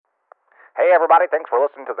Hey everybody, thanks for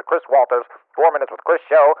listening to the Chris Walters 4 Minutes with Chris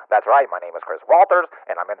show. That's right, my name is Chris Walters,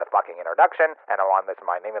 and I'm in the fucking introduction, and I want this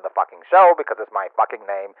my name of the fucking show because it's my fucking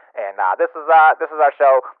name, and this is our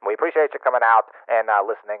show. We appreciate you coming out and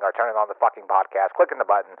listening or turning on the fucking podcast, clicking the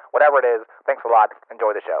button, whatever it is. Thanks a lot.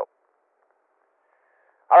 Enjoy the show.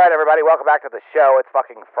 Alright everybody, welcome back to the show. It's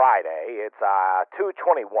fucking Friday. It's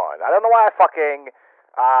 2:21. I don't know why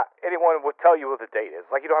anyone would tell you what the date is.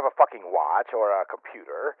 Like you don't have a fucking watch or a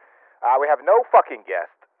computer. We have no fucking guest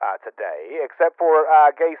today except for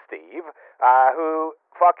Gay Steve, who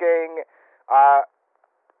fucking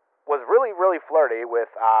was really, really flirty with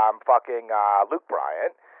fucking Luke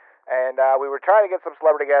Bryant. And we were trying to get some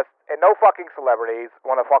celebrity guests, and no fucking celebrities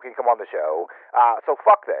want to fucking come on the show. So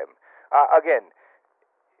fuck them. Again,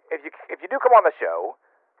 if you do come on the show,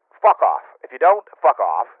 fuck off. If you don't, fuck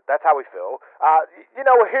off. That's how we feel.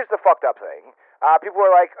 Here's the fucked up thing. People are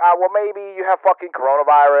like, well, maybe you have fucking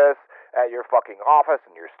coronavirus at your fucking office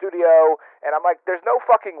in your studio. And I'm like, there's no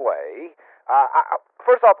fucking way.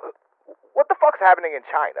 First off, what the fuck's happening in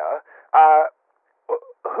China?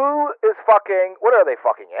 What are they,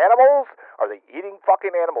 fucking animals? Are they eating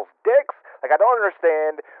fucking animals' dicks? Like, I don't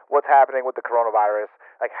understand what's happening with the coronavirus.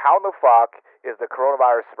 Like, how in the fuck is the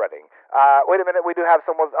coronavirus spreading? Wait a minute, we do have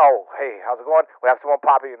someone. Oh, hey, how's it going? We have someone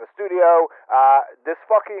popping in the studio. This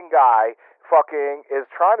fucking guy fucking is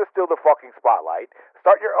trying to steal the fucking spotlight.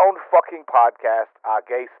 Start your own fucking podcast,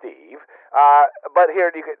 Gay Steve. But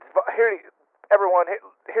here's Gay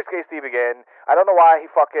Steve again. I don't know why he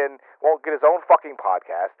fucking won't get his own fucking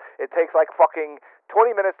podcast. It takes like fucking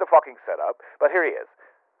 20 minutes to fucking set up. But here he is.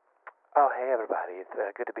 Oh, hey everybody, it's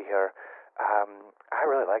good to be here. I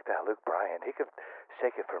really like that Luke Bryant. He could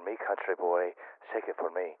shake it for me, country boy. Shake it for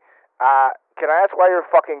me. Can I ask why you're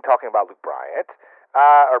fucking talking about Luke Bryant?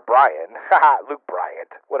 Or Brian. Luke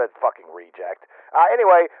Bryant. What a fucking reject.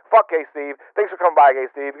 Anyway, fuck Gay Steve. Thanks for coming by,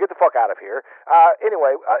 Gay Steve. Get the fuck out of here.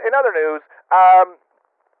 Anyway, in other news,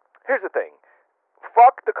 here's the thing.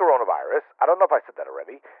 Fuck the coronavirus. I don't know if I said that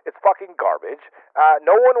already. It's fucking garbage.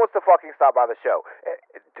 No one wants to fucking stop by the show.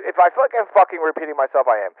 If I feel like I'm fucking repeating myself,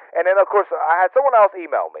 I am. And then, of course, I had someone else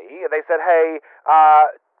email me, and they said, hey,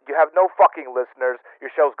 you have no fucking listeners.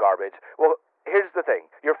 Your show's garbage. Well, here's the thing.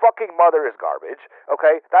 Your fucking mother is garbage,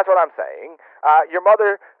 okay? That's what I'm saying. Your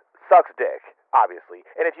mother sucks dick, obviously.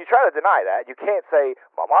 And if you try to deny that, you can't say,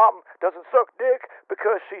 my mom doesn't suck dick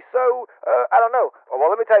because she's so, I don't know. Well,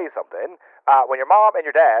 let me tell you something. When your mom and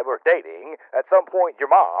your dad were dating, at some point your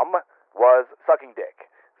mom was sucking dick.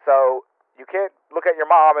 So you can't look at your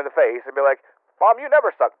mom in the face and be like, Mom, you never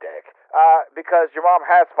suck dick. Because your mom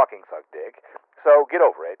has fucking sucked dick. So get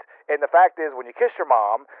over it. And the fact is, when you kiss your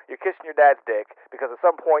mom, you're kissing your dad's dick because at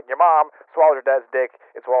some point your mom swallowed your dad's dick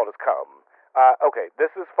and swallowed his cum. Okay, this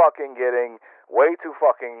is fucking getting way too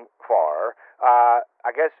fucking far. I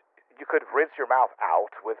guess you could rinse your mouth out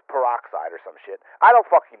with peroxide or some shit. I don't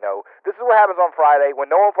fucking know. This is what happens on Friday when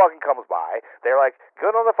no one fucking comes by. They're like,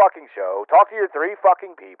 good on the fucking show. Talk to your 3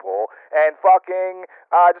 fucking people and fucking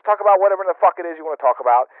just talk about whatever the fuck it is you want to talk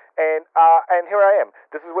about. And here I am.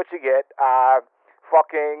 This is what you get.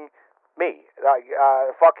 Fucking me.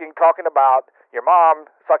 Fucking talking about your mom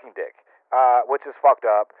sucking dick, which is fucked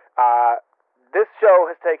up. This show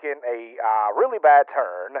has taken a really bad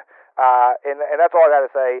turn. And that's all I gotta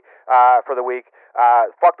say for the week.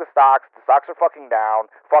 Fuck the stocks. The stocks are fucking down.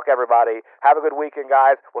 Fuck everybody. Have a good weekend,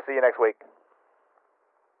 guys. We'll see you next week.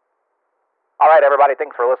 Alright, everybody.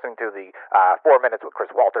 Thanks for listening to the 4 Minutes with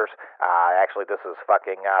Chris Walters. Actually, this is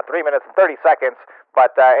fucking 3 minutes and 30 seconds.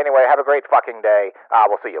 But anyway, have a great fucking day.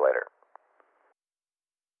 We'll see you later.